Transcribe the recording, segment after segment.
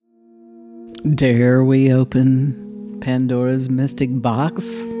Dare we open Pandora's mystic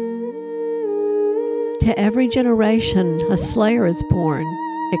box? To every generation, a slayer is born,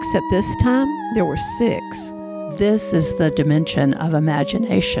 except this time there were 6. This is the dimension of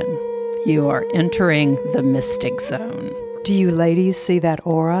imagination. You are entering the mystic zone. Do you ladies see that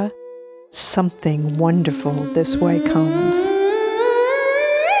aura? Something wonderful this way comes.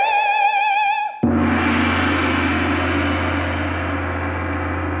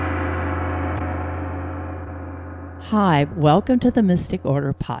 Hi, welcome to the Mystic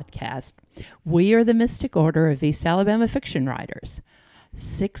Order podcast. We are the Mystic Order of East Alabama fiction writers.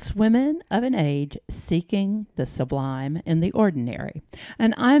 6 women of an age seeking the sublime in the ordinary.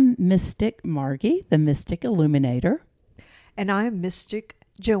 And I'm Mystic Margie, the Mystic Illuminator. And I'm Mystic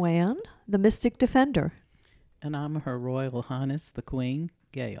Joanne, the Mystic Defender. And I'm Her Royal Highness, the Queen,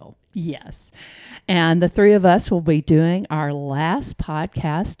 Gail. Yes. And the 3 of us will be doing our last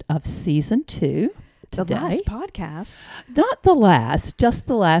podcast of season 2. Today. The last podcast? Not the last, just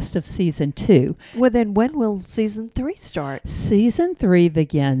the last of season 2. Well, then when will season 3 start? Season 3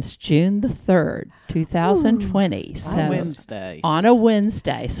 begins June the 3rd, 2020. On Wednesday. On a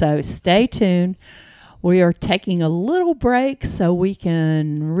Wednesday. So stay tuned. We are taking a little break so we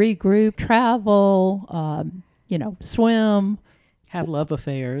can regroup, travel, swim. Have love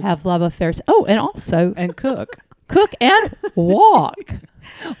affairs. Oh, and also and cook. Cook and walk.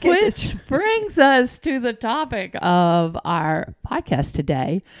 Which brings us to the topic of our podcast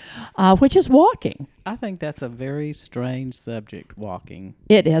today, which is walking. I think that's a very strange subject, walking.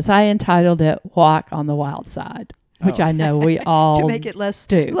 It is. I entitled it Walk on the Wild Side, which I know we all to make it less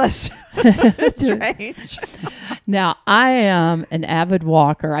strange. Now, I am an avid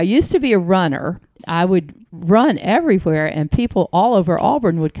walker. I used to be a runner. I would run everywhere, and people all over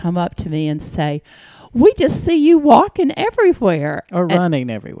Auburn would come up to me and say, "We just see you walking everywhere." Or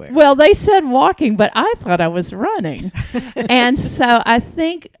running everywhere. Well, they said walking, but I thought I was running. And so I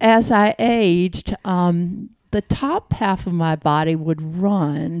think as I aged, the top half of my body would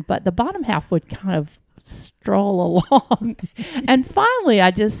run, but the bottom half would kind of stroll along. And finally, I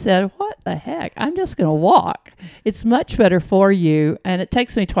just said, what the heck? I'm just going to walk. It's much better for you, and it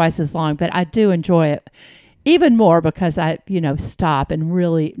takes me twice as long, but I do enjoy it even more because I, stop and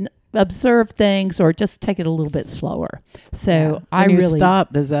really observe things or just take it a little bit slower. So When you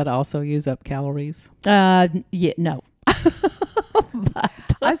stop, does that also use up calories? No. But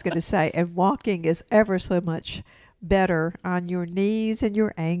I was going to say, and walking is ever so much better on your knees and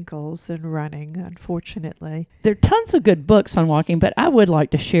your ankles than running, unfortunately. There are tons of good books on walking, but I would like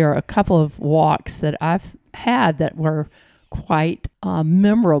to share a couple of walks that I've had that were quite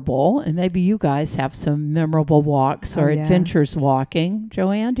memorable, and maybe you guys have some memorable walks or adventures walking.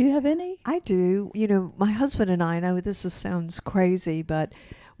 Joanne, do you have any? I do. My husband and I know this sounds crazy, but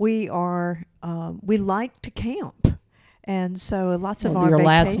we like to camp. And so lots of our your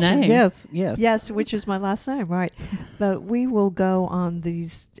vacations. last name. Yes, which is my last name, right. But we will go on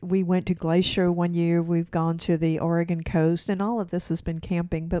these. We went to Glacier one year. We've gone to the Oregon coast, and all of this has been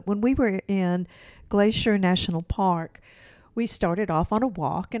camping. But when we were in Glacier National Park, we started off on a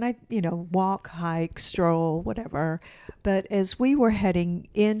walk, and walk, hike, stroll, whatever. But as we were heading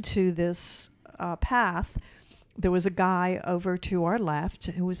into this path, there was a guy over to our left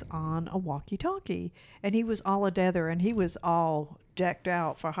who was on a walkie-talkie, and he was all a-dither, and he was all decked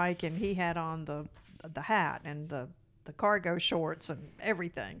out for hiking. He had on the hat and the cargo shorts and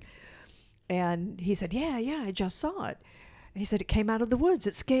everything. And he said, yeah, I just saw it. He said, it came out of the woods.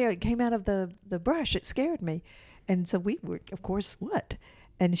 It came out of the brush. It scared me. And so we were, of course, what?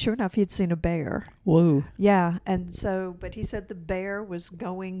 And sure enough, he'd seen a bear. Whoa. Yeah. And so, but he said the bear was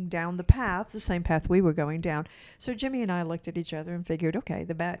going down the path, the same path we were going down. So Jimmy and I looked at each other and figured, okay,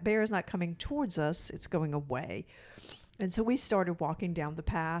 the bear is not coming towards us. It's going away. And so we started walking down the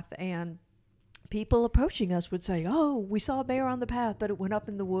path, and people approaching us would say, oh, we saw a bear on the path, but it went up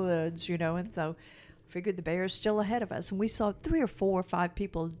in the woods, and so figured the bear is still ahead of us. And we saw 3 or 4 or 5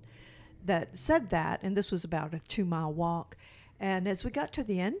 people that said that, and this was about a 2-mile walk. And as we got to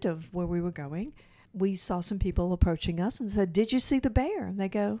the end of where we were going, we saw some people approaching us and said, did you see the bear? And they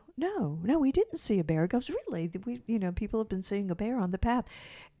go, no, we didn't see a bear. It goes, really? People have been seeing a bear on the path.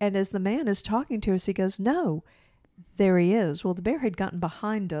 And as the man is talking to us, he goes, no, there he is. Well, the bear had gotten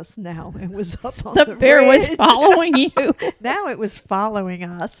behind us now and was up on the bear ridge. was following you. Now it was following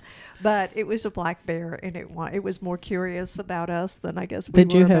us, but it was a black bear, and it was more curious about us than I guess we were.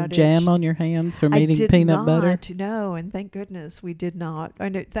 Did you have jam on your hands from eating peanut butter? No, and thank goodness we did not.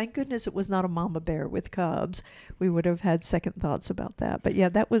 And thank goodness it was not a mama bear with cubs. We would have had second thoughts about that. But yeah,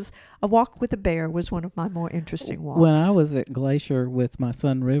 that was a walk with a bear was one of my more interesting walks. When I was at Glacier with my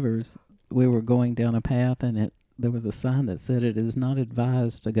son Rivers, we were going down a path, and there was a sign that said it is not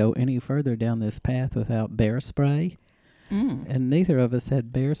advised to go any further down this path without bear spray. And neither of us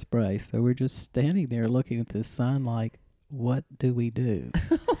had bear spray, so we're just standing there looking at this sign like, what do we do?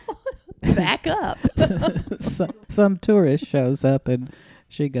 Back up. Some tourist shows up and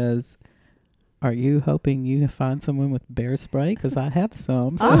she goes, are you hoping you find someone with bear spray? Because I have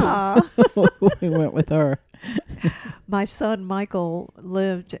some. So we went with her. My son Michael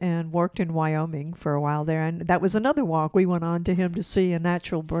lived and worked in Wyoming for a while there, and that was another walk we went on to him to see a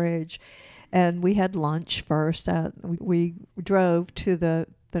natural bridge. And we had lunch first. We drove to the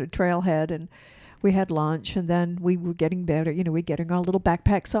trailhead, and we had lunch, and then we were getting better. You know, we're getting our little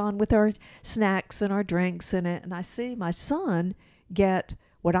backpacks on with our snacks and our drinks in it. And I see my son get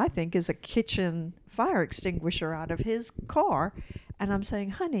what I think is a kitchen fire extinguisher out of his car. And I'm saying,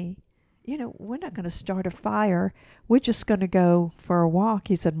 honey, you know, we're not going to start a fire. We're just going to go for a walk.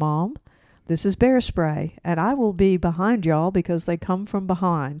 He said, Mom, this is bear spray, and I will be behind y'all because they come from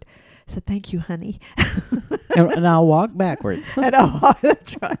behind. I said, thank you, honey. and I'll walk backwards.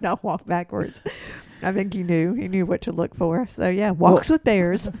 That's right. I'll walk backwards. I think he knew what to look for. So, yeah, walks with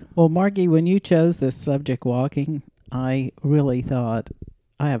bears. Well, Margie, when you chose this subject, walking, I really thought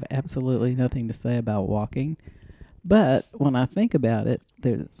I have absolutely nothing to say about walking. But when I think about it,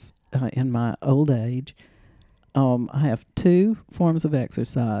 there's in my old age, I have two forms of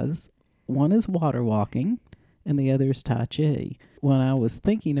exercise. One is water walking, and the other is Tai Chi. When I was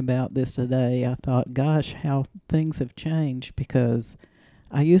thinking about this today, I thought, gosh, how things have changed, because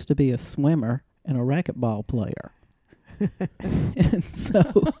I used to be a swimmer and a racquetball player. And so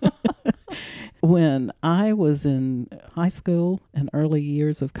when I was in high school and early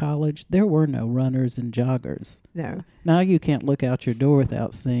years of college, there were no runners and joggers. No. Now you can't look out your door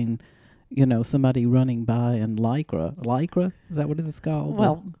without seeing, you know, somebody running by in Lycra. Lycra? Is that what it's called?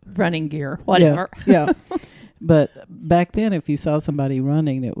 Well, running gear, whatever. Yeah. But back then, if you saw somebody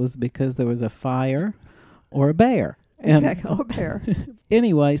running, it was because there was a fire or a bear. Exactly, or a bear.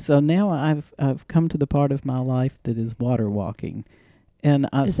 Anyway, so now I've come to the part of my life that is water walking. And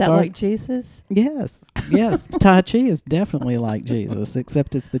Is that like Jesus? Yes. Tai Chi is definitely like Jesus,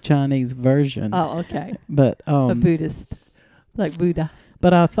 except it's the Chinese version. Oh, okay. But a Buddhist, like Buddha.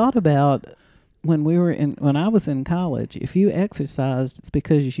 But I thought about when I was in college, if you exercised, it's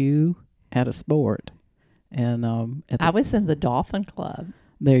because you had a sport. And I was in the Dolphin Club.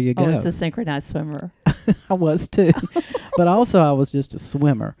 There you go. I was a synchronized swimmer. I was too. But also I was just a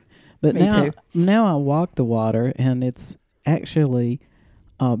swimmer. But Me too. Now I walk the water, and it's actually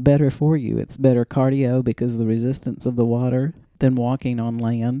better for you. It's better cardio because of the resistance of the water than walking on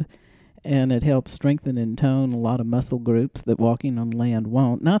land. And it helps strengthen and tone a lot of muscle groups that walking on land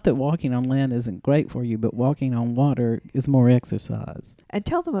won't. Not that walking on land isn't great for you, but walking on water is more exercise. And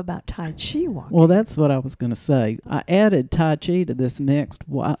tell them about Tai Chi walking. Well, that's what I was going to say. I added Tai Chi to this mix.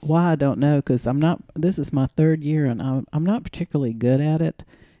 Why I don't know, because this is my third year, and I'm not particularly good at it.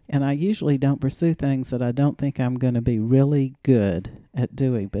 And I usually don't pursue things that I don't think I'm going to be really good at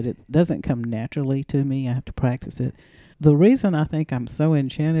doing. But it doesn't come naturally to me. I have to practice it. The reason I think I'm so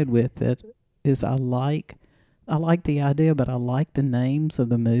enchanted with it is I like the idea, but I like the names of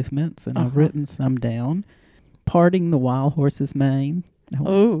the movements, and I've written some down. Parting the wild horse's mane.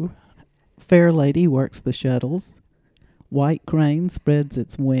 Oh. Fair lady works the shuttles. White crane spreads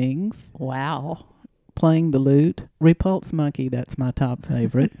its wings. Wow. Playing the lute. Repulse monkey, that's my top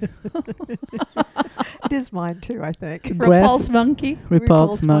favorite. It is mine too, I think. Repulse monkey.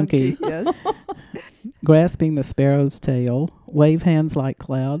 Repulse monkey. Yes. Grasping the sparrow's tail. Wave hands like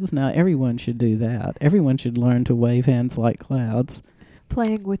clouds. Now, everyone should do that. Everyone should learn to wave hands like clouds.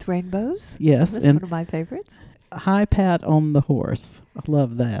 Playing with rainbows. Yes. That's one of my favorites. High pat on the horse. I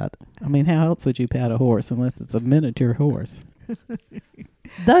love that. I mean, how else would you pat a horse unless it's a miniature horse?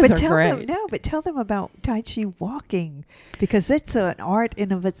 Those are great. But tell them about Tai Chi walking, because it's an art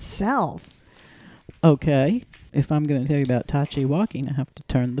in of itself. Okay. If I'm going to tell you about Tai Chi walking, I have to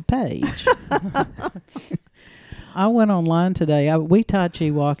turn the page. I went online today. We Tai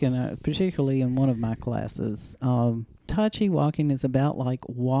Chi walking, particularly in one of my classes. Tai Chi walking is about like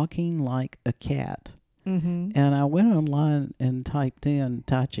walking like a cat. Mm-hmm. And I went online and typed in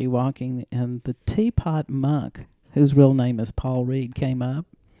Tai Chi walking, and the Teapot Monk, whose real name is Paul Reed, came up.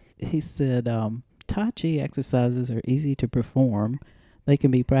 He said, Tai Chi exercises are easy to perform. They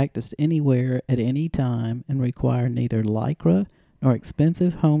can be practiced anywhere at any time and require neither Lycra nor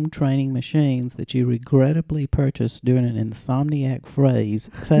expensive home training machines that you regrettably purchased during an insomniac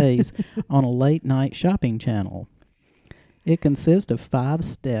phase on a late-night shopping channel. It consists of 5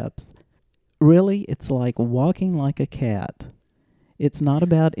 steps. Really, it's like walking like a cat. It's not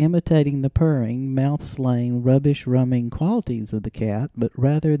about imitating the purring, mouth-slaying, rubbish-rumming qualities of the cat, but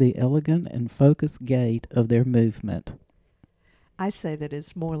rather the elegant and focused gait of their movement. I say that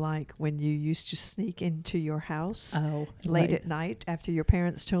it's more like when you used to sneak into your house right. late at night after your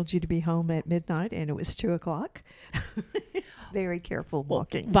parents told you to be home at midnight and it was 2:00. Very careful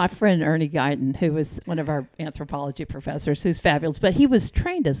walking. My friend Ernie Guyton, who was one of our anthropology professors, who's fabulous, but he was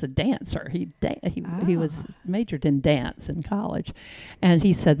trained as a dancer. He was majored in dance in college, and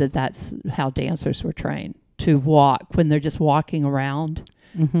he said that that's how dancers were trained to walk when they're just walking around,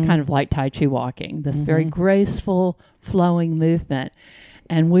 kind of like Tai Chi walking. This very graceful, flowing movement.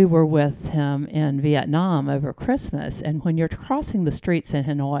 And we were with him in Vietnam over Christmas, and when you're crossing the streets in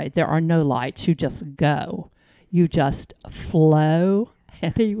Hanoi, there are no lights. You just go. You just flow,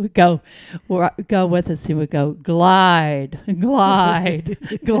 and he would go with us. He would go glide, glide,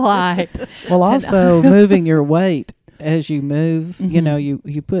 glide. Well, also moving your weight as you move, you know,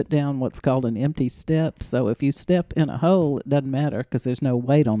 you put down what's called an empty step. So if you step in a hole, it doesn't matter because there's no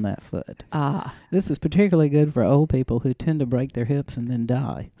weight on that foot. This is particularly good for old people who tend to break their hips and then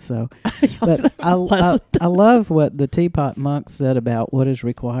die. So, but I love what the Teapot monks said about what is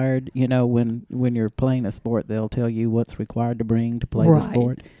required. You know, when you're playing a sport, they'll tell you what's required to bring to play the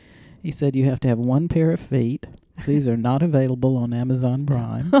sport. He said you have to have one pair of feet. These are not available on Amazon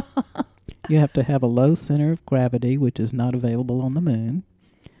Prime. You have to have a low center of gravity, which is not available on the moon.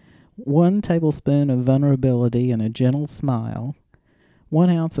 1 tablespoon of vulnerability and a gentle smile. 1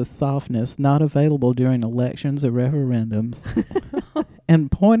 ounce of softness, not available during elections or referendums.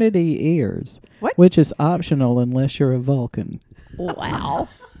 And pointy ears, which is optional unless you're a Vulcan. Wow.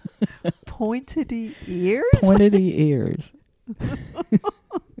 Pointy ears? Pointy ears.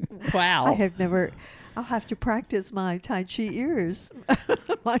 Wow. I have never... I'll have to practice my Tai Chi ears.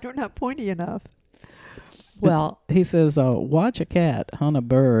 Mine are not pointy enough. Well, he says, watch a cat hunt a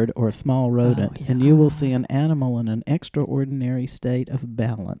bird or a small rodent, and you will see an animal in an extraordinary state of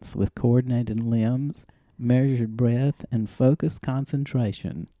balance with coordinated limbs, measured breath, and focused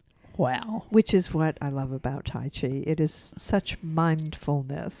concentration. Wow. Which is what I love about Tai Chi. It is such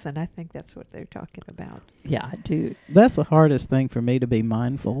mindfulness, and I think that's what they're talking about. Yeah, I do. That's the hardest thing for me, to be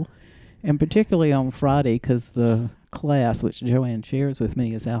mindful. And particularly on Friday, because the class, which Joanne shares with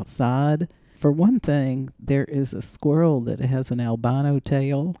me, is outside. For one thing, there is a squirrel that has an albino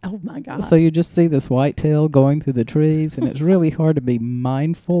tail. Oh, my God. So you just see this white tail going through the trees, and it's really hard to be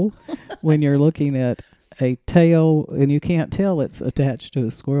mindful when you're looking at a tail, and you can't tell it's attached to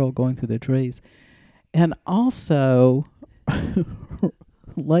a squirrel going through the trees. And also,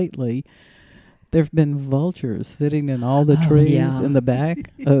 lately... There have been vultures sitting in all the trees in the back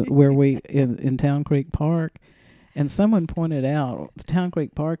where in Town Creek Park. And someone pointed out Town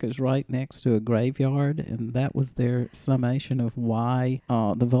Creek Park is right next to a graveyard, and that was their summation of why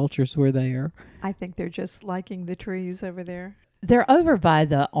the vultures were there. I think they're just liking the trees over there. They're over by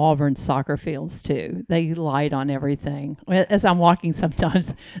the Auburn soccer fields, too. They light on everything. As I'm walking,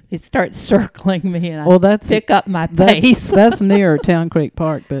 sometimes they start circling me, and I pick up my pace. That's near Town Creek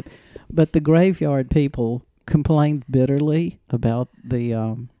Park, But the graveyard people complained bitterly about the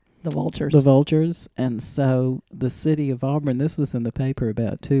vultures. The vultures. And so the city of Auburn, this was in the paper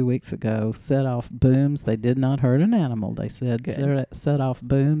about 2 weeks ago, set off booms. They did not hurt an animal. They said set off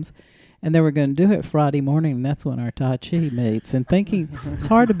booms. And they were going to do it Friday morning, and that's when our Tai Chi meets. And thinking, it's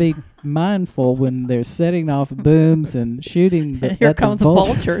hard to be mindful when they're setting off booms and shooting Here comes the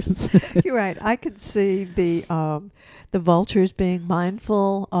vultures. You're right. I could see the vultures being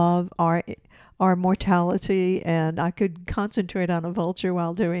mindful of our mortality, and I could concentrate on a vulture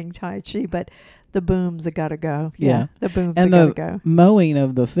while doing Tai Chi, but the booms have got to go. Yeah, the booms have got to go. And the mowing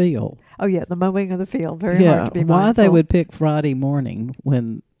of the field. Oh, yeah, the mowing of the field. Very hard to be mindful. Why they would pick Friday morning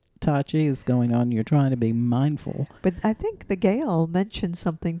when Tai Chi is going on, you're trying to be mindful. But I think the Gale mentioned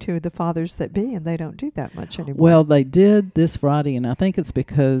something to the fathers that be, and they don't do that much anymore. Well, they did this Friday, and I think it's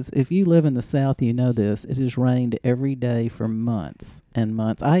because if you live in the South, you know this. It has rained every day for months and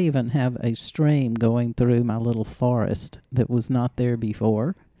months. I even have a stream going through my little forest that was not there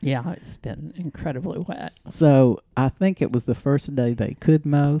before. Yeah, it's been incredibly wet. So I think it was the first day they could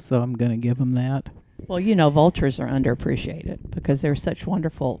mow, so I'm going to give them that. Well, you know, vultures are underappreciated because they're such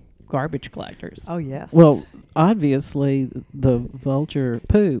wonderful garbage collectors. Oh, yes. Well, obviously, the vulture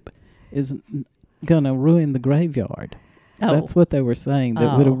poop is going to ruin the graveyard. Oh. That's what they were saying.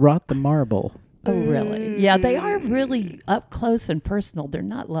 That would rot the marble. Oh, really? Yeah, they are really up close and personal. They're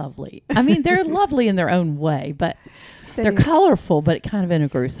not lovely. I mean, they're lovely in their own way, but they're colorful, but kind of in a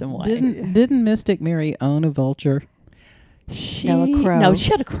gruesome way. Didn't Mystic Mary own a vulture? No, a crow. No,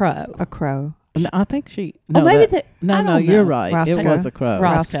 she had a crow. A crow. No, I think she. Oh, No, maybe that- I no, don't no. You're know. right. It Roscoe. was a crow.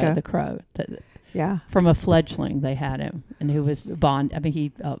 Roscoe, Roscoe. the crow. Yeah. From a fledgling, they had him, and who was bond. I mean,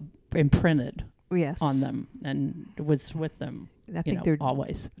 he imprinted Yes. on them and was with them. I think their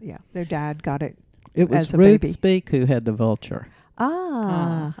Always. their dad got it. It was As a Ruth baby. Speak who had the vulture.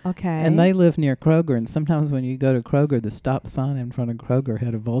 Okay. And they live near Kroger, and sometimes when you go to Kroger, the stop sign in front of Kroger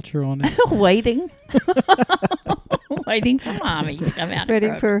had a vulture on it. Waiting. Waiting for mommy to come out. ready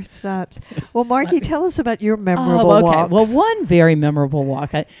of Kroger. for stops. Well, Margie, tell us about your memorable okay. walks. Well, one very memorable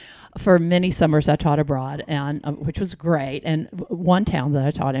walk. For many summers, I taught abroad, and which was great. And one town that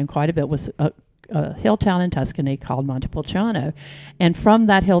I taught in quite a bit was a hill town in Tuscany called Montepulciano. And from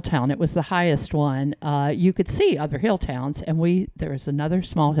that hill town, it was the highest one. You could see other hill towns, and there was another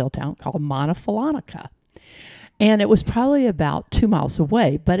small hill town called Montefilanica. And it was probably about 2 miles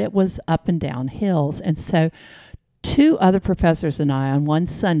away, but it was up and down hills. And so two other professors and I, on one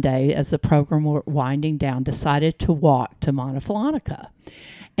Sunday, as the program were winding down, decided to walk to Montefilanica.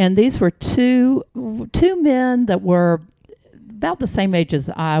 And these were two men that were about the same age as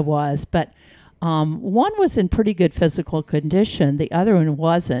I was, but one was in pretty good physical condition. The other one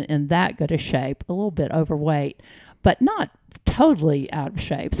wasn't in that good a shape, a little bit overweight, but not totally out of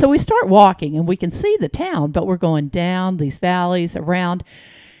shape. So we start walking, and we can see the town, but we're going down these valleys around.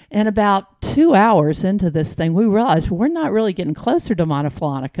 And about 2 hours into this thing, we realized we're not really getting closer to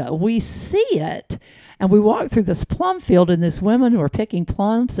Montefilanica. We see it, and we walked through this plum field, and these women were picking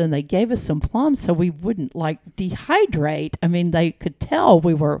plums, and they gave us some plums so we wouldn't dehydrate. I mean, they could tell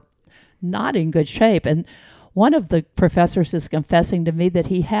we were not in good shape. And one of the professors is confessing to me that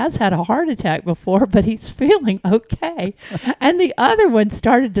he has had a heart attack before, but he's feeling okay. And the other one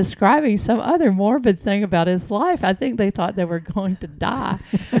started describing some other morbid thing about his life. I think they thought they were going to die.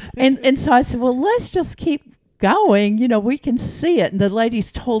 and so I said, well, let's just keep going. We can see it. And the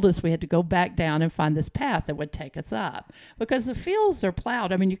ladies told us we had to go back down and find this path that would take us up, because the fields are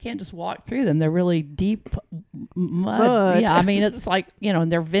plowed. I mean, you can't just walk through them. They're really deep mud. Yeah, I mean, it's like, and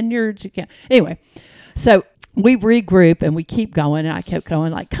they're vineyards. You can't. Anyway, so we regroup and we keep going, and I kept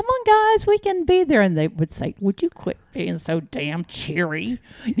going like, come on, guys, we can be there. And they would say, would you quit being so damn cheery?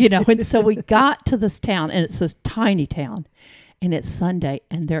 And so we got to this town, and it's this tiny town, and it's Sunday,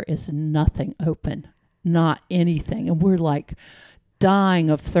 and there is nothing open, not anything. And we're like dying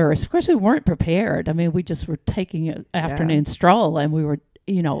of thirst. Of course, we weren't prepared. I mean, we just were taking an afternoon stroll, and we were,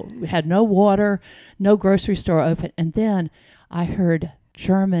 we had no water, no grocery store open. And then I heard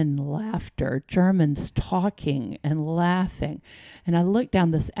German laughter, Germans talking and laughing. And I looked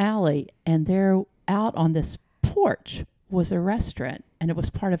down this alley, and there out on this porch was a restaurant, and it was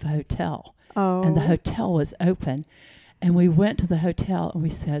part of a hotel. Oh. And the hotel was open. And we went to the hotel, and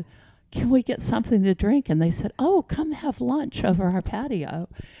we said, can we get something to drink? And they said, oh, come have lunch over our patio.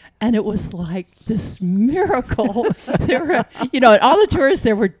 And it was like this miracle. There were, and all the tourists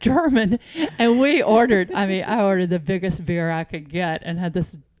there were German. And I ordered the biggest beer I could get and had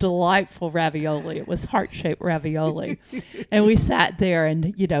this delightful ravioli. It was heart-shaped ravioli. And we sat there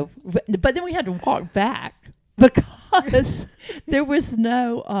and, but then we had to walk back because there was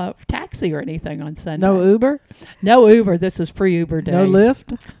no taxi or anything on Sunday. No Uber? No Uber. This was pre-Uber days. No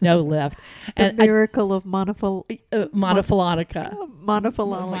Lyft? No Lyft. The miracle of Montefilanica.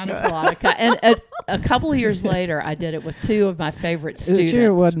 Montefilanica. And a couple of years later, I did it with two of my favorite students. It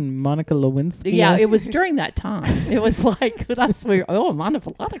wasn't Monica Lewinsky. Yeah, it was during that time. It was like, that's weird. Oh,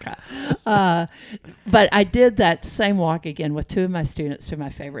 Montefilanica. But I did that same walk again with two of my students, two of my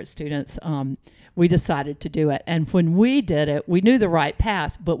favorite students. We decided to do it. And when we did it, we knew the right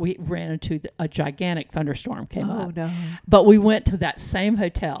path, but we ran into a gigantic thunderstorm came up. Oh, no. But we went to that same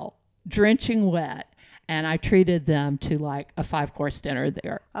hotel, drenching wet, and I treated them to like a 5-course dinner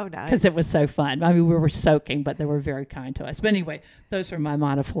there. Oh, nice. Because it was so fun. I mean, we were soaking, but they were very kind to us. But anyway, those were my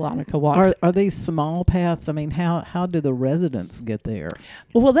Montefilanica walks. Are these small paths? I mean, how do the residents get there?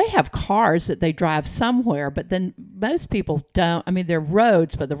 Well, they have cars that they drive somewhere, but then most people don't. I mean, they're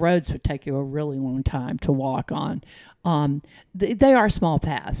roads, but the roads would take you a really long time to walk on. They are small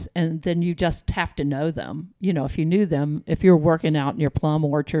paths, and then you just have to know them. If you knew them, if you're working out in your plum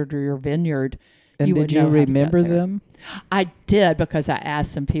orchard or your vineyard, and did you remember them? I did, because I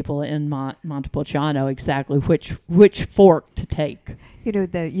asked some people in Montepulciano exactly which fork to take.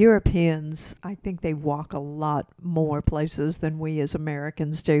 The Europeans, I think they walk a lot more places than we as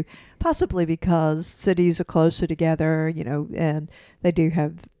Americans do, possibly because cities are closer together, and they do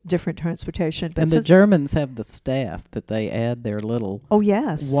have different transportation. But and the Germans have the staff that they add their little oh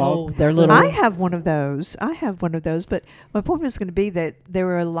yes walk. Their little. I have one of those. But my point was going to be that there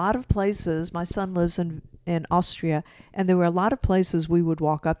are a lot of places. My son lives in in Austria, and there were a lot of places we would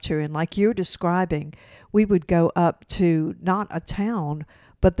walk up to, and like you're describing, we would go up to not a town,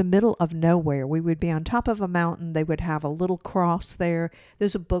 but the middle of nowhere. We would be on top of a mountain. They would have a little cross there.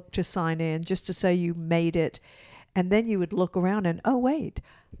 There's a book to sign in just to say you made it. And then you would look around and, oh, wait,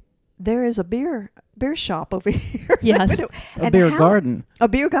 there is a beer shop over here. Yes. A beer garden. A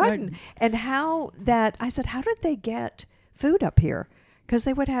beer garden. And how that, I said, how did they get food up here? Because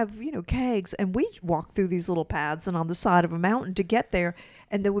they would have, kegs. And we walked through these little paths and on the side of a mountain to get there.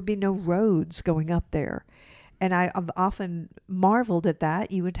 And there would be no roads going up there. And I've often marveled at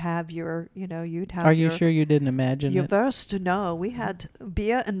that. You would have your, you'd have Are you sure you didn't imagine your it? wurst? No, we had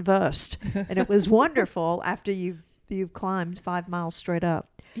beer and wurst. And it was wonderful after you've climbed 5 miles straight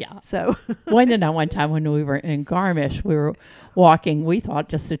up. Yeah. So Wayne and I, one time when we were in Garmisch, we were walking, we thought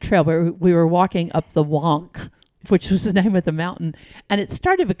just a trail, but we were walking up the Wonk, which was the name of the mountain. And it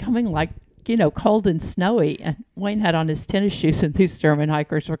started becoming like, cold and snowy. And Wayne had on his tennis shoes, and these German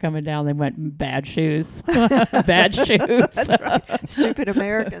hikers were coming down. They went, bad shoes. Bad shoes. that's right. Stupid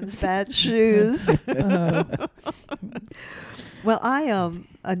Americans, bad shoes. Well,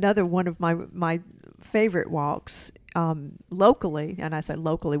 another one of my favorite walks locally, and I say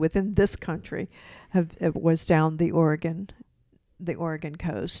locally within this country, was down the Oregon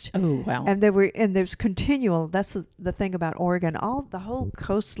coast. Oh, wow. And there's continual. That's the thing about Oregon. The whole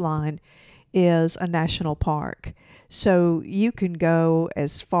coastline is a national park, so you can go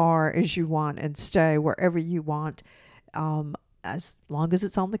as far as you want and stay wherever you want, as long as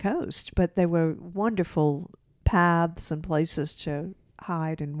it's on the coast. But there were wonderful paths and places to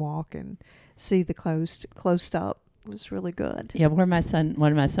hide and walk and see the coast close up. It was really good. Yeah, one of my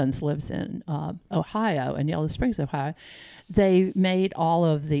sons lives in Ohio, in Yellow Springs, Ohio. They made all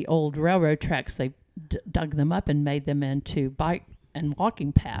of the old railroad tracks. They dug them up and made them into bike and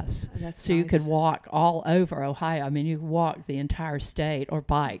walking paths. That's so you could nice. walk all over Ohio. I mean, you could walk the entire state or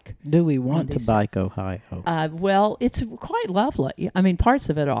bike. Do we want to these- bike Ohio? Well, it's quite lovely. I mean, parts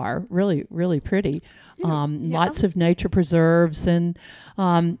of it are really, really pretty. Lots of nature preserves, and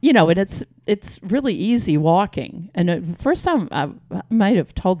and it's really easy walking. And the first time I might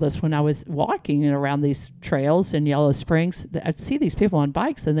have told this when I was walking around these trails in Yellow Springs, I'd see these people on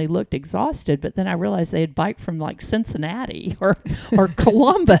bikes and they looked exhausted. But then I realized they had biked from like Cincinnati or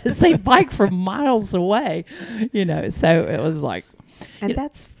Columbus. They biked from miles away, So it was like. And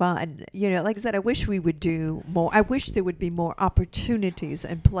that's fun. Like I said, I wish we would do more. I wish there would be more opportunities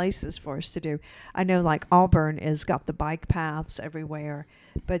and places for us to do. I know like Auburn has got the bike paths everywhere,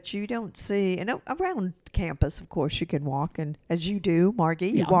 but you don't see, and around campus, of course, you can walk. And as you do, Margie,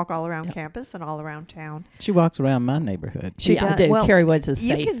 you walk all around campus and all around town. She walks around my neighborhood. I do. Well, Carrie Woods is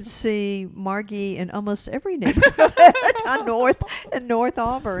safe. You can see Margie in almost every neighborhood on North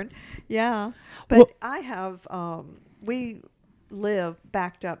Auburn. Yeah. But I have, we live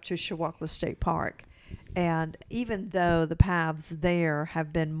backed up to Shawakla State Park, and even though the paths there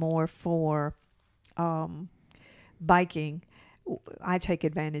have been more for biking, I take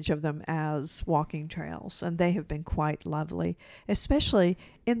advantage of them as walking trails, and they have been quite lovely, especially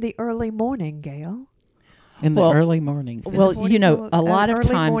in the early morning, Gail. In the early morning. Well, a lot of early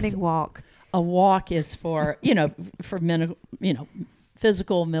times morning walk. a walk is for for mental,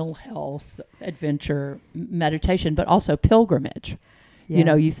 physical, mental health, adventure, meditation, but also pilgrimage.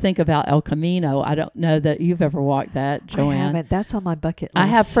 Yes. You think about El Camino. I don't know that you've ever walked that, Joanne. I haven't. That's on my bucket list. I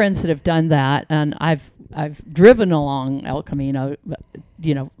have friends that have done that, and I've driven along El Camino, but,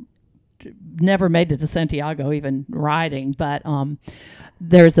 never made it to Santiago, even riding. But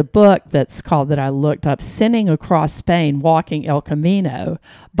there's a book that I looked up, Sinning Across Spain, Walking El Camino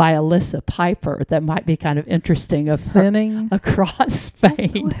by Alyssa Piper, that might be kind of interesting. Of Sinning across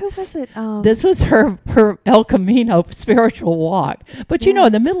Spain. Who was it? This was her El Camino spiritual walk. But, in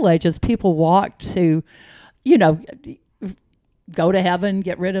the Middle Ages, people walked to, go to heaven,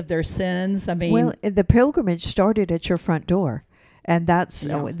 get rid of their sins. I mean, well, the pilgrimage started at your front door, and that's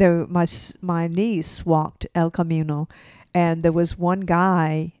my niece walked El Camino, and there was one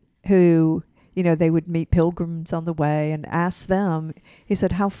guy who, they would meet pilgrims on the way and ask them. He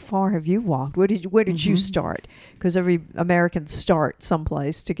said, "How far have you walked? Where did you start?" Because every American start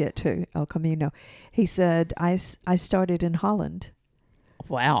someplace to get to El Camino. He said, "I started in Holland."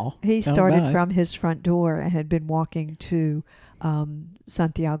 Wow. He started from his front door and had been walking to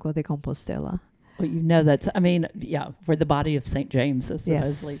Santiago de Compostela. Well, that's, where the body of St. James is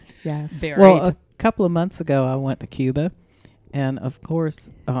supposedly buried. Well, a couple of months ago, I went to Cuba. And, of course,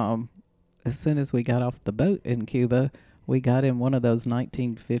 as soon as we got off the boat in Cuba, we got in one of those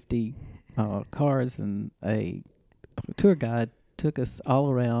 1950 cars, and a tour guide took us all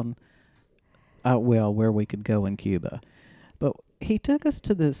around where we could go in Cuba. But he took us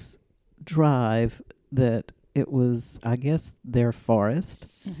to this drive that it was, I guess, their forest,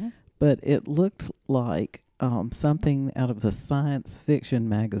 but it looked like something out of a science fiction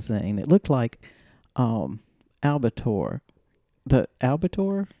magazine. It looked like Albator. The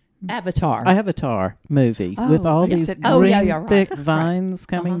Albator? Avatar movie with all these green, thick vines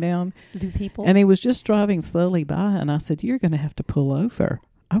coming down. Blue people. And he was just driving slowly by, and I said, "You're going to have to pull over.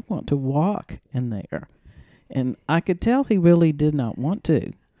 I want to walk in there." And I could tell he really did not want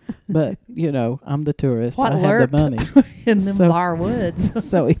to. But, you know, I'm the tourist. I have the money. In them far woods.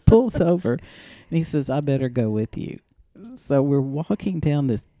 So he pulls over, and he says, "I better go with you." So we're walking down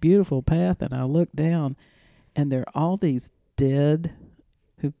this beautiful path, and I look down, and there are all these dead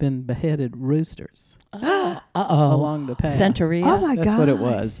who've been beheaded roosters along the path. Centuria. Oh, my God. That's what it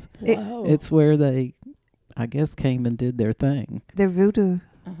was. It's where they, I guess, came and did their thing. Their voodoo.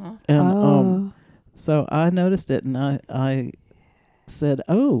 And so I noticed it, and I said,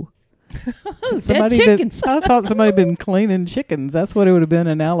 "Oh, dead chickens." I thought somebody had been cleaning chickens. That's what it would have been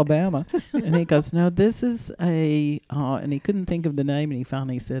in Alabama." And he goes, "No, this is and he couldn't think of the name, and he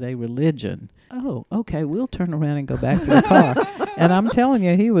finally said, "A religion." "Oh, okay, we'll turn around and go back to the car." And I'm telling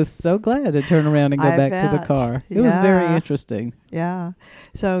you, he was so glad to turn around and go back to the car. It was very interesting. Yeah.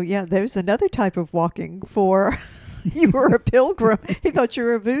 So, yeah, there's another type of walking for... You were a pilgrim. He thought you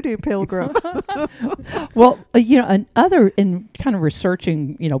were a voodoo pilgrim. Well, in kind of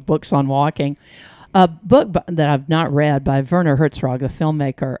researching, books on walking, a book that I've not read by Werner Herzog, the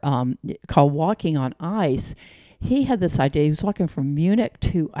filmmaker, called Walking on Ice. He had this idea. He was walking from Munich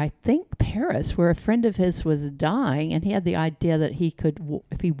to, I think, Paris, where a friend of his was dying, and he had the idea that he could,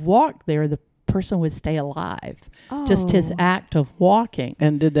 if he walked there, the person would stay alive. Just his act of walking.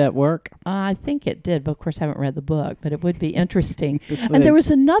 And did that work? I think it did, but of course I haven't read the book, but it would be interesting. And there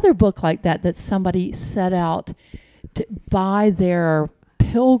was another book like that somebody set out to, by their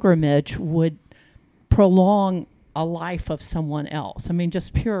pilgrimage, would prolong a life of someone else. I mean,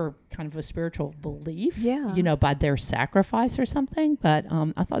 just pure kind of a spiritual belief, by their sacrifice or something. But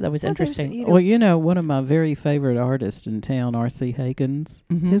I thought that was interesting. One of my very favorite artists in town, R.C. Hagens,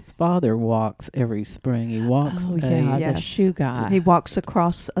 his father walks every spring. He walks the shoe guy. He walks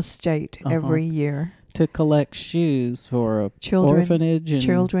across a state every year. To collect shoes for a orphanage. And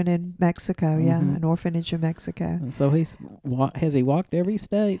children in Mexico, an orphanage in Mexico. And so has he walked every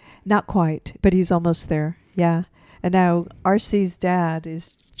state? Not quite, but he's almost there, yeah. And now R.C.'s dad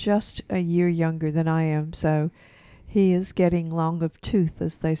is just a year younger than I am, so he is getting long of tooth,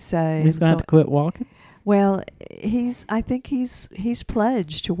 as they say. He's going to quit walking? Well, I think he's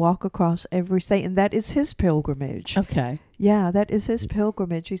pledged to walk across every state, and that is his pilgrimage. Okay. Yeah, that is his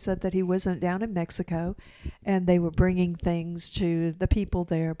pilgrimage. He said that he wasn't down in Mexico, and they were bringing things to the people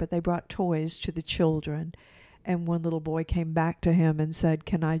there, but they brought toys to the children. And one little boy came back to him and said,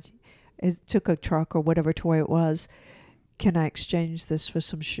 it took a truck or whatever toy it was, "Can I exchange this for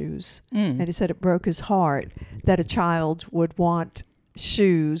some shoes?" And he said it broke his heart that a child would want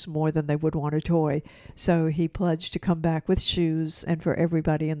shoes more than they would want a toy. So he pledged to come back with shoes and for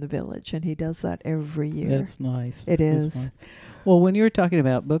everybody in the village. And he does that every year. That's nice. It is. Nice. Well, when you're talking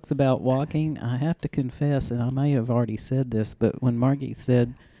about books about walking, I have to confess, and I may have already said this, but when Margie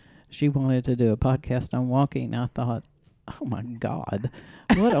said she wanted to do a podcast on walking, I thought, oh my God,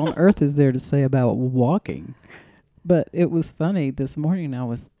 what on earth is there to say about walking? But it was funny. This morning I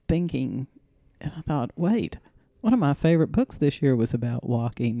was thinking, and I thought, wait, one of my favorite books this year was about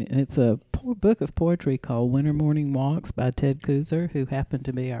walking. And it's a book of poetry called Winter Morning Walks by Ted Kooser, who happened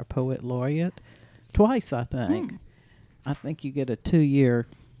to be our poet laureate twice, I think. I think you get a 2-year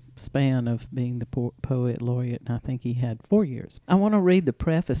span of being the poet laureate, and I think he had 4 years. I want to read the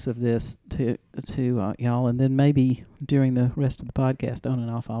preface of this to y'all, and then maybe during the rest of the podcast, on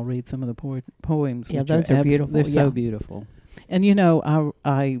and off, I'll read some of the poems. Yeah, those are beautiful. They're so beautiful. And,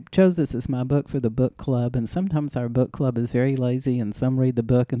 I chose this as my book for the book club, and sometimes our book club is very lazy, and some read the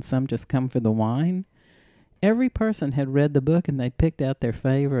book, and some just come for the wine. Every person had read the book, and they picked out their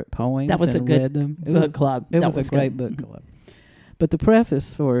favorite poems. That was and a good read them. book club. It was a great book club. But the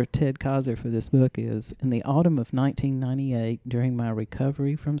preface for Ted Kooser for this book is, in the autumn of 1998, during my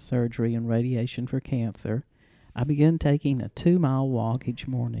recovery from surgery and radiation for cancer, I began taking a 2-mile walk each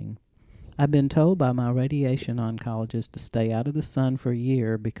morning. I've been told by my radiation oncologist to stay out of the sun for a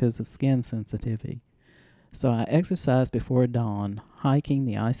year because of skin sensitivity. So I exercised before dawn, hiking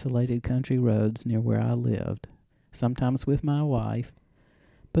the isolated country roads near where I lived, sometimes with my wife,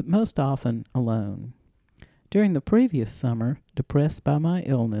 but most often alone. During the previous summer, depressed by my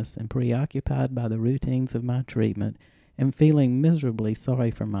illness and preoccupied by the routines of my treatment and feeling miserably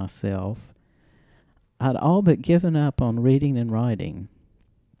sorry for myself, I'd all but given up on reading and writing.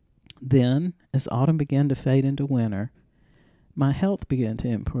 Then, as autumn began to fade into winter, my health began to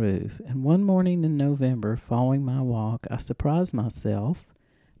improve, and one morning in November, following my walk, I surprised myself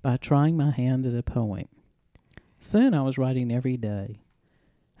by trying my hand at a poem. Soon I was writing every day.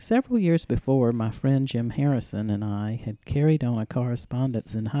 Several years before, my friend Jim Harrison and I had carried on a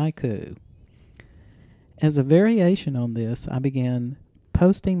correspondence in haiku. As a variation on this, I began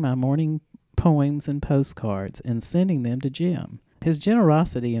posting my morning poems and postcards and sending them to Jim. His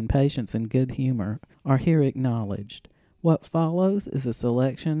generosity and patience and good humor are here acknowledged. What follows is a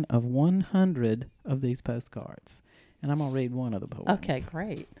selection of 100 of these postcards, and I'm going to read one of the poems. Okay,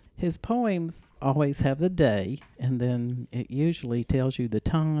 great. His poems always have the day, and then it usually tells you the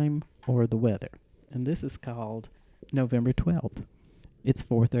time or the weather. And this is called November 12th. It's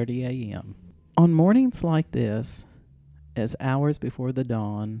 4:30 a.m. On mornings like this, as hours before the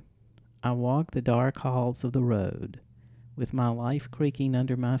dawn, I walk the dark halls of the road, with my life creaking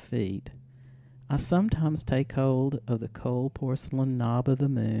under my feet. I sometimes take hold of the cold porcelain knob of the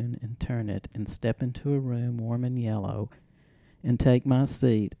moon and turn it and step into a room warm and yellow and take my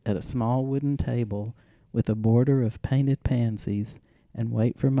seat at a small wooden table with a border of painted pansies and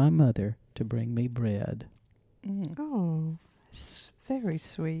wait for my mother to bring me bread. Oh, it's very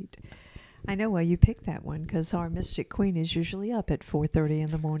sweet. I know why you picked that one, because our Mystic Queen is usually up at 4:30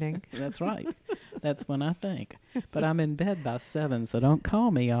 in the morning. That's right. That's when I think. But I'm in bed by 7, so don't call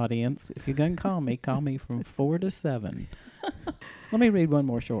me, audience. If you're going to call me from 4 to 7. Let me read one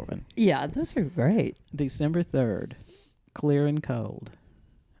more short one. Yeah, those are great. December 3rd, clear and cold.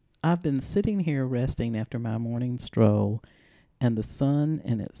 I've been sitting here resting after my morning stroll, and the sun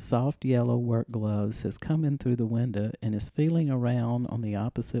in its soft yellow work gloves has come in through the window and is feeling around on the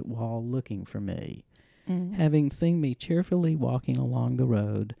opposite wall looking for me. Having seen me cheerfully walking along the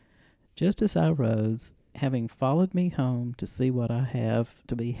road, just as I rose, having followed me home to see what I have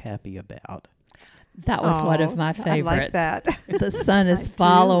to be happy about. That was one of my favorites. I like that. The sun I is do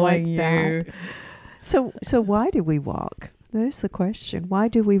following like you. that. So why do we walk? There's the question. Why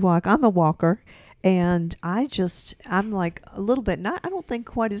do we walk? I'm a walker, and I'm like a little bit, I don't think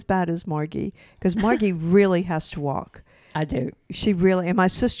quite as bad as Margie, because Margie really has to walk. I do. She really, and my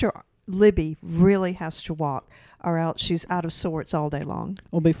sister Libby really has to walk, or else she's out of sorts all day long.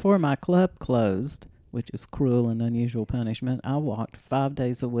 Well, before my club closed, which is cruel and unusual punishment, I walked 5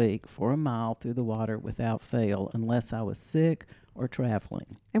 days a week for a mile through the water without fail, unless I was sick or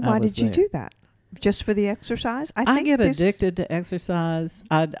traveling. And why did you do that? Just for the exercise? I get addicted to exercise.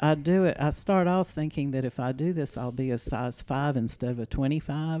 I do it. I start off thinking that if I do this, I'll be a size 5 instead of a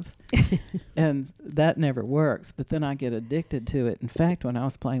 25. And that never works. But then I get addicted to it. In fact, when I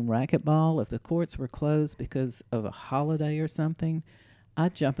was playing racquetball, if the courts were closed because of a holiday or something,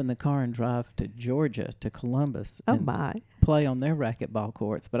 I'd jump in the car and drive to Georgia, to Columbus, and play on their racquetball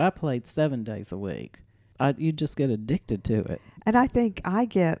courts. But I played 7 days a week. You just get addicted to it. And I think I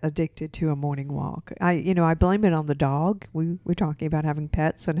get addicted to a morning walk. I blame it on the dog. We're talking about having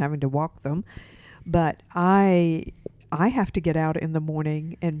pets and having to walk them. But I have to get out in the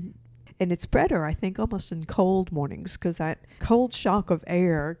morning, and it's better, I think, almost in cold mornings, because that cold shock of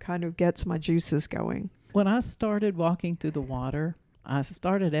air kind of gets my juices going. When I started walking through the water, I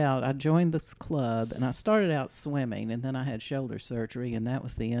joined this club, and I started out swimming, and then I had shoulder surgery, and that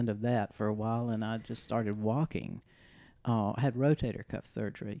was the end of that for a while, and I just started walking. I had rotator cuff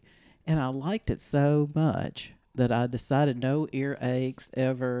surgery, and I liked it so much that I decided no ear aches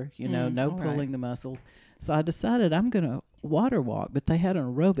ever, no pulling the muscles. So I decided I'm going to water walk, but they had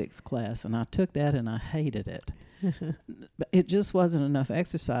an aerobics class, and I took that, and I hated it. But it just wasn't enough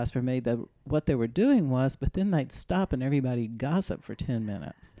exercise for me. What they were doing was, but then they'd stop and everybody gossip for 10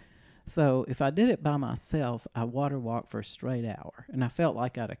 minutes. So if I did it by myself, I water walked for a straight hour, and I felt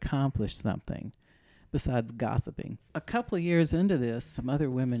like I'd accomplished something besides gossiping. A couple of years into this, some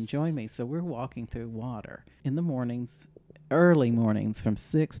other women joined me, so we're walking through water in the mornings, early mornings from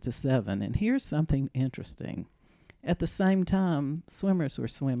 6 to 7, and here's something interesting. At the same time, swimmers were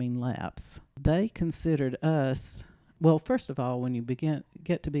swimming laps. They considered us, well, first of all, when you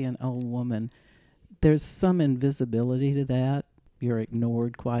get to be an old woman, there's some invisibility to that. You're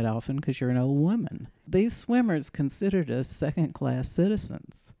ignored quite often because you're an old woman. These swimmers considered us second-class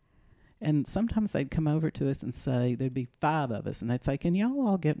citizens. And sometimes they'd come over to us and say, there'd be 5 of us, and they'd say, can y'all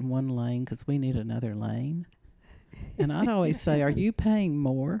all get in one lane because we need another lane? And I'd always say, are you paying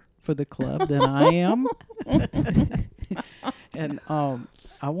more for the club than I am? And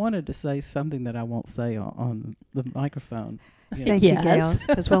I wanted to say something that I won't say on the microphone. Thank you, gals,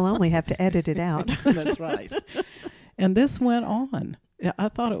 because we'll only have to edit it out. That's right. And this went on. I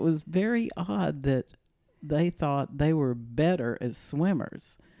thought it was very odd that they thought they were better as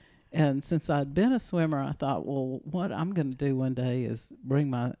swimmers. And since I'd been a swimmer, I thought, well, what I'm going to do one day is bring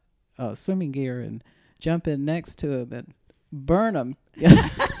my swimming gear and jump in next to them and burn them.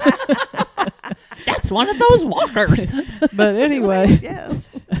 That's one of those walkers. But anyway, Yes.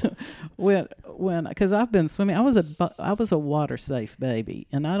 when because I've been swimming, I was a water safe baby,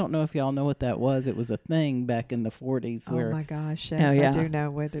 and I don't know if y'all know what that was. It was a thing back in the 40s Oh where my gosh, yes, yeah. I do know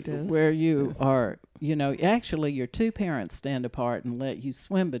what it is. where you are, actually your two parents stand apart and let you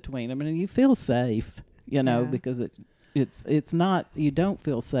swim between them, and you feel safe, Yeah. because it's not, you don't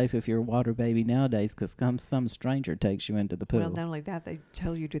feel safe if you're a water baby nowadays because some stranger takes you into the pool. Well, not only that, they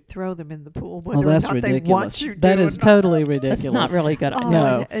tell you to throw them in the pool Well, whether or that's not ridiculous. they want you to. That or is not. totally ridiculous. That's not really good. Oh,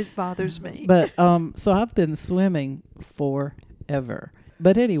 No. it bothers me. But so I've been swimming forever.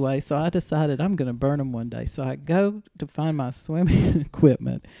 But anyway, so I decided I'm going to burn them one day. So I go to find my swimming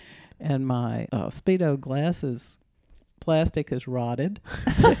equipment, and my Speedo glasses plastic is rotted.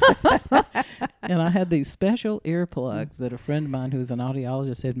 And I had these special earplugs that a friend of mine who was an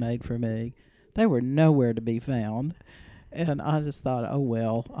audiologist had made for me. They were nowhere to be found. And I just thought, oh,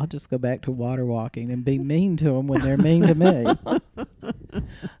 well, I'll just go back to water walking and be mean to them when they're mean to me.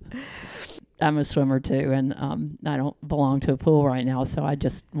 I'm a swimmer too, and I don't belong to a pool right now, so I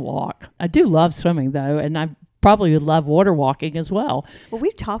just walk. I do love swimming though, and I probably would love water walking as well. Well,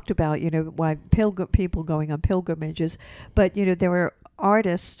 we've talked about, why people going on pilgrimages, but, there are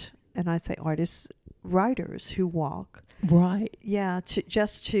artists, and I say artists, writers who walk. Right. Yeah,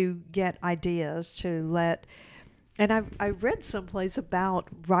 just to get ideas, to let... And I read someplace about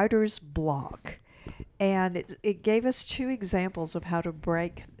writer's block, and it gave us 2 examples of how to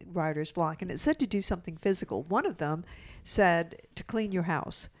break writer's block, and it said to do something physical. One of them said to clean your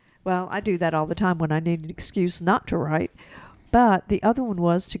house. Well, I do that all the time when I need an excuse not to write. But the other one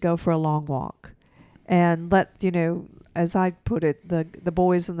was to go for a long walk and let, as I put it, the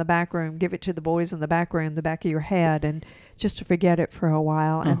boys in the back room, give it to the boys in the back room, the back of your head, and just to forget it for a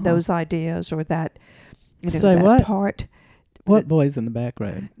while. And those ideas or that, Say that what? part. What boys in the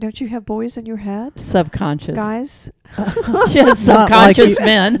background? Don't you have boys in your head? Subconscious. Guys? Just Not like subconscious you-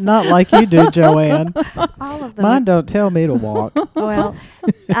 men. Not like you do, Joanne. All of them. Mine don't tell me to walk. Well,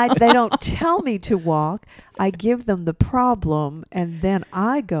 they don't tell me to walk. I give them the problem, and then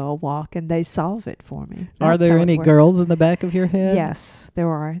I go walk, and they solve it for me. Are That's there how it any works. girls in the back of your head? Yes, there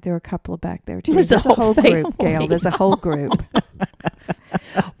are. There are a couple of back there, too. There's a whole group, Gail. family. There's a whole group.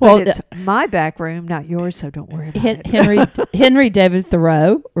 Well, But it's my back room, not yours, so don't worry about it. Henry David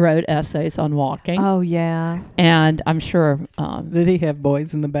Thoreau wrote essays on walking, Oh, yeah. and I'm sure Did he have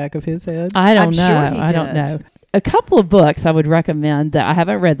boys in the back of his head? I don't I'm know. sure he I don't did. know. A couple of books I would recommend that I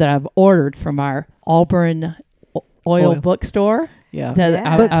haven't read that I've ordered from our Auburn Oil bookstore. Yeah. That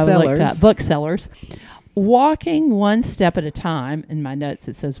Yeah. I looked Booksellers. at. Booksellers. Walking One Step at a Time. In my notes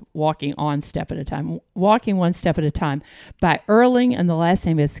it says Walking On Step at a Time. Walking One Step at a Time by Erling, and the last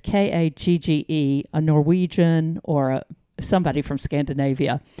name is Kagge, a Norwegian or somebody from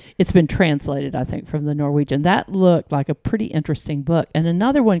Scandinavia. It's been translated, I think, from the Norwegian. That looked like a pretty interesting book. And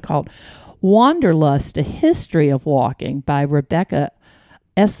another one called Wanderlust, A History of Walking by Rebecca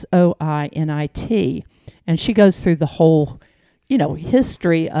Soinit. And she goes through the whole,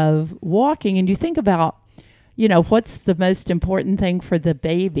 history of walking. And you think about, what's the most important thing for the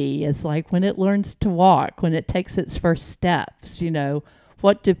baby is like when it learns to walk, when it takes its first steps,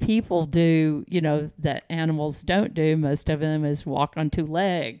 what do people do, that animals don't do? Most of them is walk on 2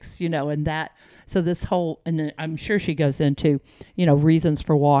 legs, and that. So this whole, and then I'm sure she goes into, reasons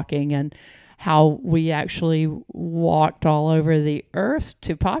for walking and how we actually walked all over the earth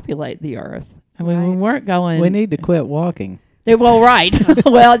to populate the earth. I mean, we Right. weren't going. We need to quit walking. Well, right.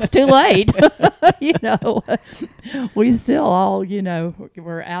 Well, it's too late. We still all,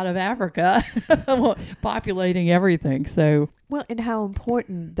 we're out of Africa populating everything. So, Well, and how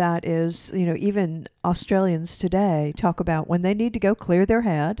important that is, even Australians today talk about when they need to go clear their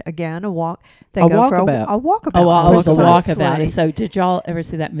head, again, a walk, they A go for walkabout. a walkabout. I was a Precisely. walkabout. So, did y'all ever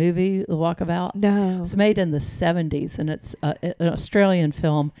see that movie, The Walkabout? No. It's made in the 70s, and it's an Australian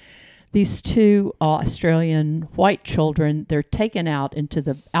film. These 2 Australian white children, they're taken out into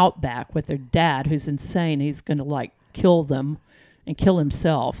the outback with their dad, who's insane. He's going to, kill them and kill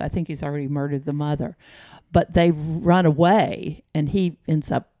himself. I think he's already murdered the mother. But they run away, and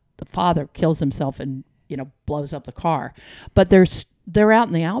the father kills himself and, blows up the car. But they're out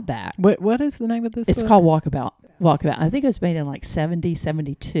in the outback. What is the name of this It's book? called Walkabout. Walkabout. I think it was made in like 70,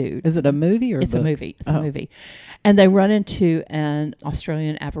 72. Is it a movie or It's book? a movie. It's Oh. a movie. And they run into an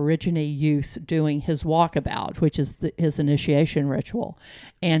Australian Aborigine youth doing his walkabout, which is his initiation ritual.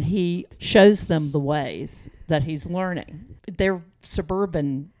 And he shows them the ways that he's learning. They're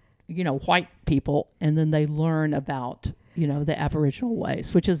suburban, white people, and then they learn about, the Aboriginal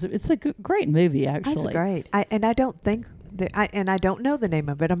ways, it's a great movie, actually. That's great. I don't think I don't know the name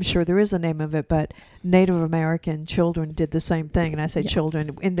of it. I'm sure there is a name of it, but Native American children did the same thing. And I say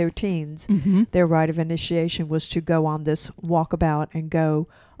children in their teens. Mm-hmm. Their rite of initiation was to go on this walkabout and go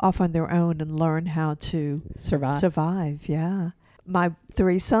off on their own and learn how to survive. Yeah. My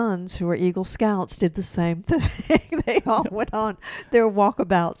 3 sons, who are Eagle Scouts, did the same thing. They all went on their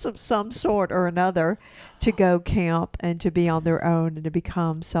walkabouts of some sort or another to go camp and to be on their own and to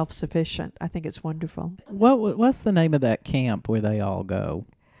become self-sufficient. I think it's wonderful. What's the name of that camp where they all go?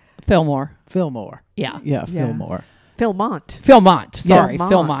 Fillmore. Fillmore. Yeah. Yeah, Fillmore. Philmont. Sorry, Philmont.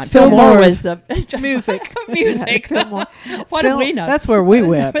 Philmont. Fillmore Fillmore is was the music. music. Fillmore. What do we know? That's where we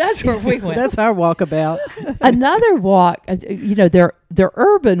went. That's where we went. That's our walkabout. Another walk, they're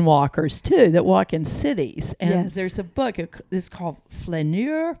urban walkers too that walk in cities. And Yes. there's a book, it's called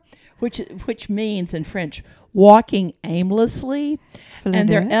Flaneur, which means in French, walking aimlessly. And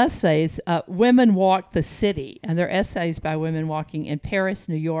their essays, Women Walk the City, and they're essays by women walking in Paris,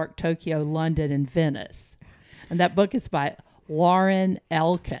 New York, Tokyo, London, and Venice. And that book is by Lauren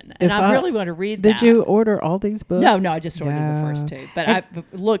Elkin. And I really want to read that. Did you order all these books? No, I just ordered the first 2. But I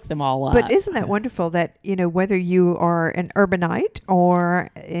looked them all up. But isn't that wonderful that, whether you are an urbanite or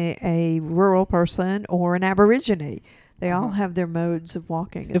a rural person or an Aborigine, they all have their modes of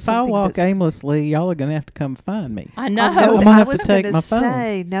walking. If I walk aimlessly, y'all are going to have to come find me. I know. I'm going to have to was take gonna my phone.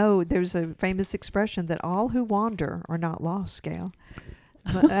 say, no, there's a famous expression that all who wander are not lost, Gail.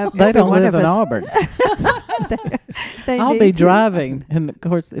 They don't live in Auburn. They I'll need be to. driving, and of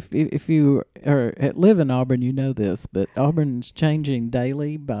course, if you live in Auburn, you know this, but Auburn's changing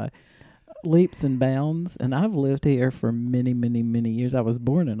daily by leaps and bounds. And I've lived here for many, many, many years. I was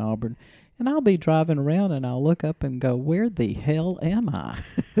born in Auburn, and I'll be driving around, and I'll look up and go, "Where the hell am I?"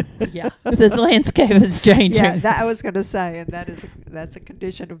 Yeah, the landscape is changing. Yeah, that I was going to say, and that's a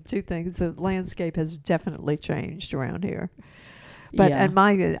condition of 2 things. The landscape has definitely changed around here. But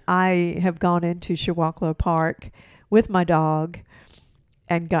Yeah. I have gone into Shawakla Park with my dog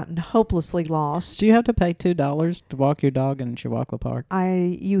and gotten hopelessly lost. Do you have to pay $2 to walk your dog in Shawakla Park?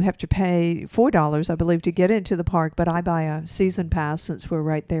 You have to pay $4, I believe, to get into the park, but I buy a season pass since we're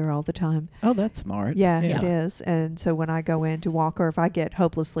right there all the time. Oh, that's smart. Yeah, it is. And so when I go in to walk her, if I get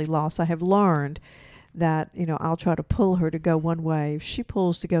hopelessly lost, I have learned that, I'll try to pull her to go one way. If she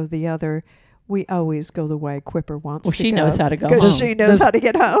pulls to go the other, we always go the way Quipper wants to go. She knows how to go because home. she knows how to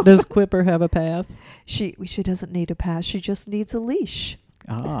get home. Does Quipper have a pass? She doesn't need a pass. She just needs a leash.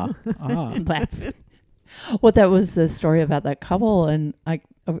 Ah. That was the story about that couple in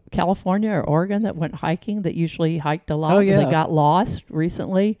California or Oregon that went hiking, that usually hiked a lot. Oh, yeah. They got lost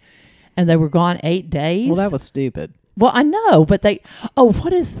recently, and they were gone 8 days. Well, that was stupid. Well, I know, but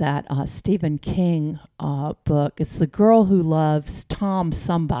what is that Stephen King book? It's the girl who loves Tom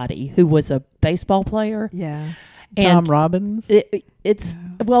somebody, who was a baseball player. Yeah. Tom Robbins? Tom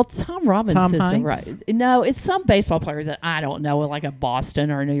Robbins Tom isn't Hanks? right. No, it's some baseball player that I don't know, like a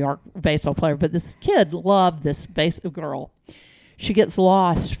Boston or a New York baseball player. But this kid loved this girl. She gets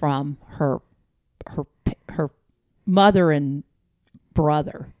lost from her mother and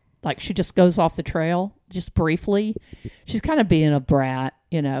brother. Like, she just goes off the trail, just briefly. She's kind of being a brat,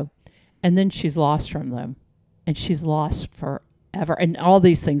 and then she's lost from them, and she's lost forever. And all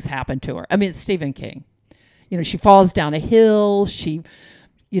these things happen to her. I mean, it's Stephen King. She falls down a hill.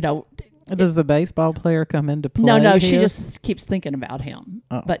 Does the baseball player come into play? No, she here? just keeps thinking about him.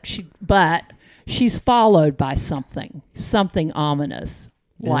 Oh. But she's followed by something ominous,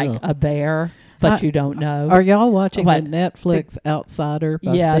 like Ew. a bear, but you don't know. Are y'all watching What? the Netflix Outsider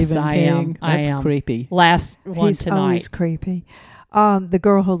by Yes, Stephen I King? am. That's I am. creepy. Last one He's tonight. always creepy. The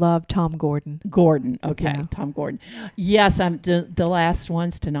girl who loved Tom Gordon. Gordon. Okay, Yeah. Tom Gordon. Yes, I'm the last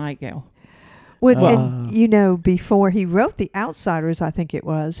ones tonight, Gail. And before he wrote The Outsiders, I think it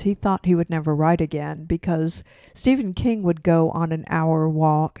was, he thought he would never write again because Stephen King would go on an hour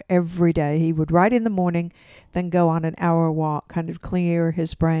walk every day. He would write in the morning, then go on an hour walk, kind of clear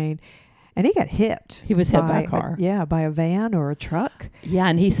his brain. And he got hit. He was hit by a car. By a van or a truck. Yeah,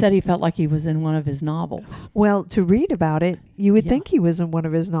 and he said he felt like he was in one of his novels. Well, to read about it, you would think he was in one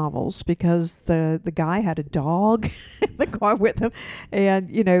of his novels because the guy had a dog in the car with him.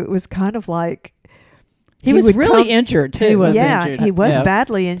 And, it was kind of like... He was would really come- injured, too. He was yeah, injured. he was Yeah.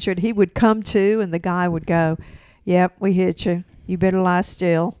 badly injured. He would come to and the guy would go, Yep, we hit you. You better lie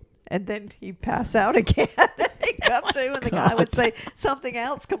still. And then he'd pass out again. He'd come to, and the guy would say something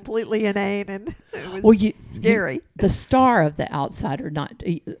else completely inane, and it was scary. The star of The Outsider, not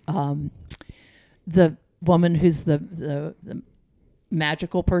the woman who's the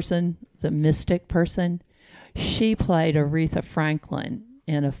magical person, the mystic person, she played Aretha Franklin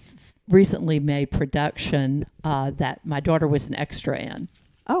in a recently made production that my daughter was an extra in.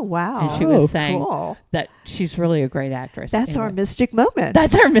 Oh, wow. And she was saying cool. that she's really a great actress. That's anyway. our mystic moment.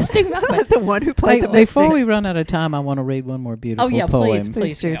 That's our mystic moment. The one who played the mystic. Before we run out of time, I want to read one more beautiful poem.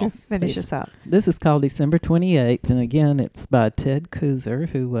 Please do, Gail. to finish Please. us up. This is called December 28th, and again, it's by Ted Kooser,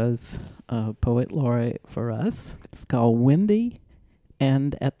 who was a poet laureate for us. It's called Windy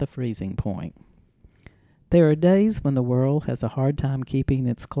and at the Freezing Point. There are days when the world has a hard time keeping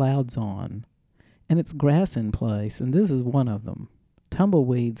its clouds on, and its grass in place, and this is one of them.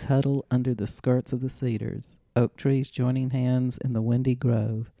 Tumbleweeds huddle under the skirts of the cedars, oak trees joining hands in the windy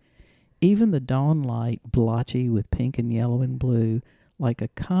grove. Even the dawn light, blotchy with pink and yellow and blue, like a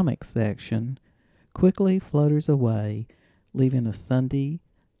comic section, quickly flutters away, leaving a Sunday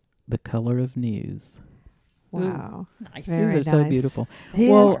the color of news. Wow. Nice. Very These are so nice. beautiful. He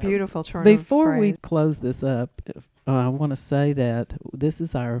Well, is beautiful turn Before of we phrase. close this up, I want to say that this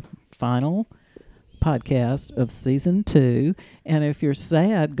is our final podcast of season 2, and if you're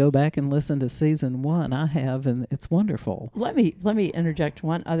sad, go back and listen to season 1. I have, and it's wonderful. Let me interject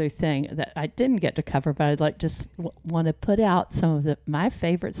one other thing that I didn't get to cover, but I'd like just want to put out some of my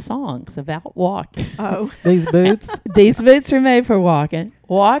favorite songs about walking. Oh, These boots, These boots are made for walking.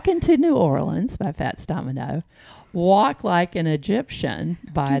 Walking to New Orleans by Fats Domino. Walk Like an Egyptian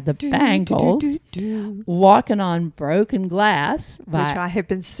by the Bangles. Walking on Broken Glass by which I have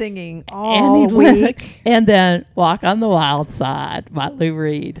been singing all Annie week. Lennox. And then Walk on the Wild Side by Lou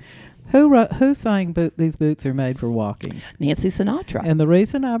Reed. who sang These Boots Are Made for Walking? Nancy Sinatra. And the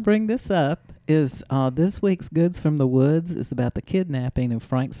reason I bring this up is this week's Goods from the Woods is about the kidnapping of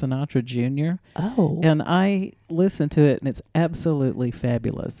Frank Sinatra Jr. Oh. And I listened to it, and it's absolutely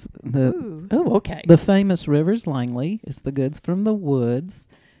fabulous. Ooh. Oh, okay. The famous Rivers Langley is the Goods from the Woods,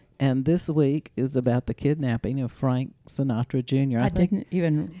 and this week is about the kidnapping of Frank Sinatra Jr. I didn't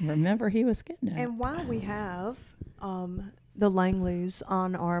even remember he was kidnapped. And while we have the Langleys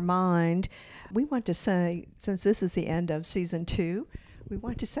on our mind, we want to say, since this is the end of season 2, we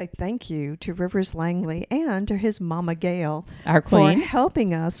want to say thank you to Rivers Langley and to his mama Gail Our for queen.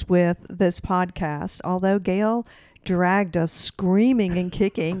 helping us with this podcast. Although Gail dragged us screaming and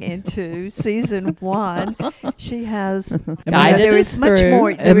kicking into season 1, she has Guided there us is much through. more.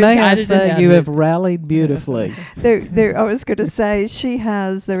 And There is may I guided say, it you out. have rallied beautifully. there I was going to say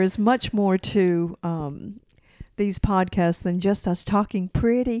there is much more to these podcasts than just us talking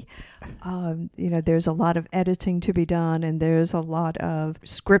pretty. There's a lot of editing to be done, and there's a lot of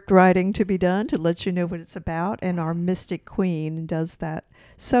script writing to be done to let you know what it's about, and our mystic queen does that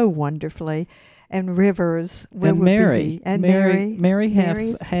so wonderfully. And Rivers, where And would Mary. we be? And Mary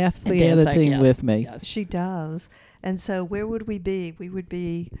Mary's- halves And the Dan editing Sack, with me. yes. she does. And so where would we be? We would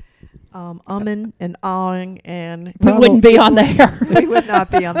be umming and ahhing, and We wouldn't be on there. we would not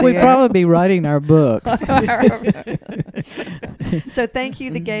be on the We'd air. probably be writing our books. So thank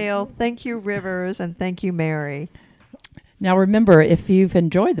you, the Gail. Thank you, Rivers, and thank you, Mary. Now, remember, if you've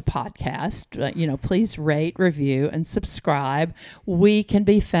enjoyed the podcast, please rate, review, and subscribe. We can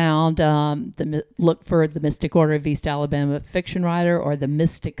be found, look for the Mystic Order of East Alabama Fiction Writer or the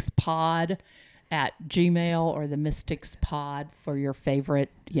Mystics Pod at Gmail, or the Mystics Pod for your favorite,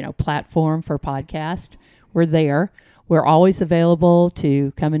 platform for podcast. We're there. We're always available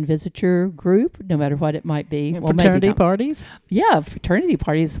to come and visit your group, no matter what it might be. Well, maybe Fraternity not. parties, Yeah, fraternity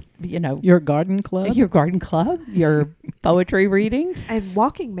parties, your garden club. your garden club, your poetry readings, And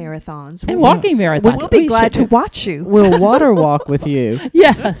walking marathons. and walking marathons. We'll be We glad to should- watch you. We'll water walk with you.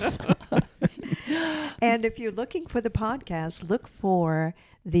 Yes. And if you're looking for the podcast, look for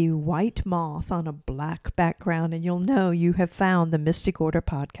the white moth on a black background, and you'll know you have found the Mystic Order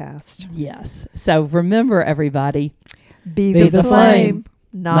podcast. Yes. So remember, everybody, Be Be the the flame, flame,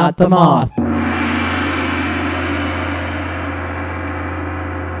 not the moth.